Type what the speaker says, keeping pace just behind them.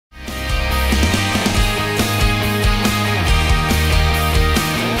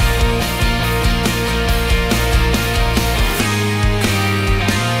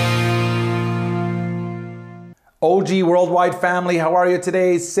OG Worldwide family, how are you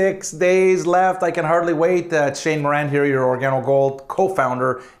today? 6 days left. I can hardly wait. Shane Moran here, your Organo Gold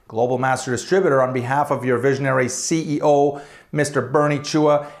co-founder, global master distributor, on behalf of your visionary CEO, Mr. Bernie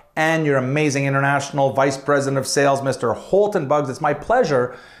Chua, and your amazing international vice president of sales, Mr. Holton Buggs. It's my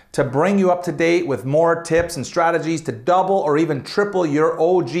pleasure to bring you up to date with more tips and strategies to double or even triple your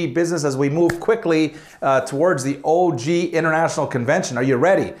OG business as we move quickly towards the OG International Convention. Are you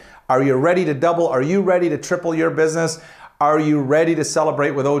ready? Are you ready to double? Are you ready to triple your business? Are you ready to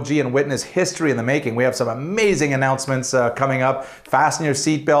celebrate with OG and witness history in the making? We have some amazing announcements coming up. Fasten your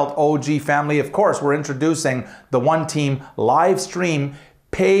seatbelt, OG family. Of course, we're introducing the One Team live stream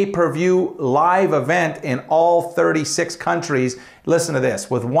pay-per-view live event in all 36 countries. Listen to this.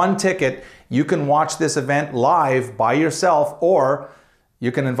 With one ticket, you can watch this event live by yourself, or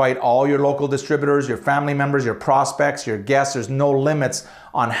you can invite all your local distributors, your family members, your prospects, your guests. There's no limits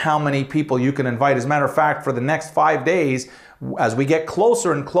on how many people you can invite. As a matter of fact, for the next 5 days, as we get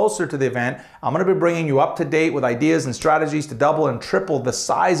closer and closer to the event, I'm going to be bringing you up to date with ideas and strategies to double and triple the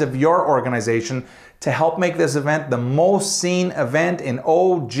size of your organization to help make this event the most seen event in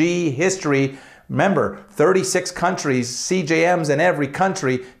OG history. Remember, 36 countries, CJMs in every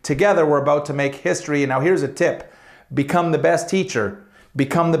country. Together, we're about to make history. And now here's a tip. Become the best teacher.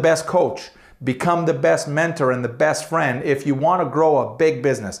 Become the best coach. Become the best mentor and the best friend. If you want to grow a big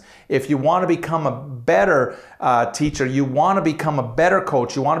business, if you want to become a better teacher, you want to become a better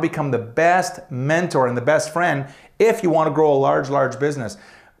coach, you want to become the best mentor and the best friend, if you want to grow a large business,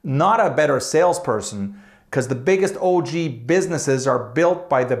 not a better salesperson, because the biggest OG businesses are built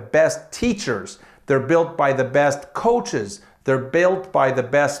by the best teachers. They're built by the best coaches. They're built by the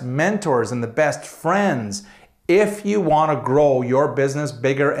best mentors and the best friends. If you want to grow your business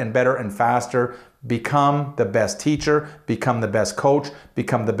bigger and better and faster, become the best teacher, become the best coach,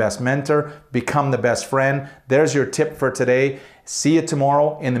 become the best mentor, become the best friend. There's your tip for today. See you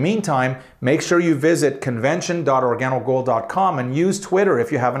tomorrow. In the meantime, make sure you visit convention.organogold.com and use Twitter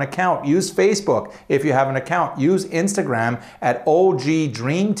if you have an account. Use Facebook if you have an account. Use Instagram at OG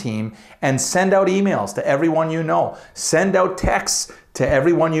Dream Team and send out emails to everyone you know. Send out texts to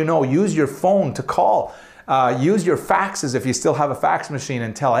everyone you know. Use your phone to call. Use your faxes if you still have a fax machine,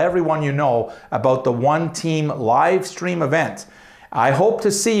 and tell everyone you know about the One Team live stream event. I hope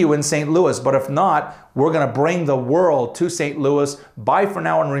to see you in St. Louis, but if not, we're going to bring the world to St. Louis. Bye for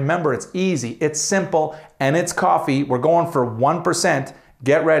now, and remember, it's easy, it's simple, and it's coffee. We're going for 1%.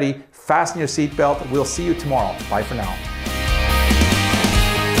 Get ready, fasten your seatbelt. We'll see you tomorrow. Bye for now.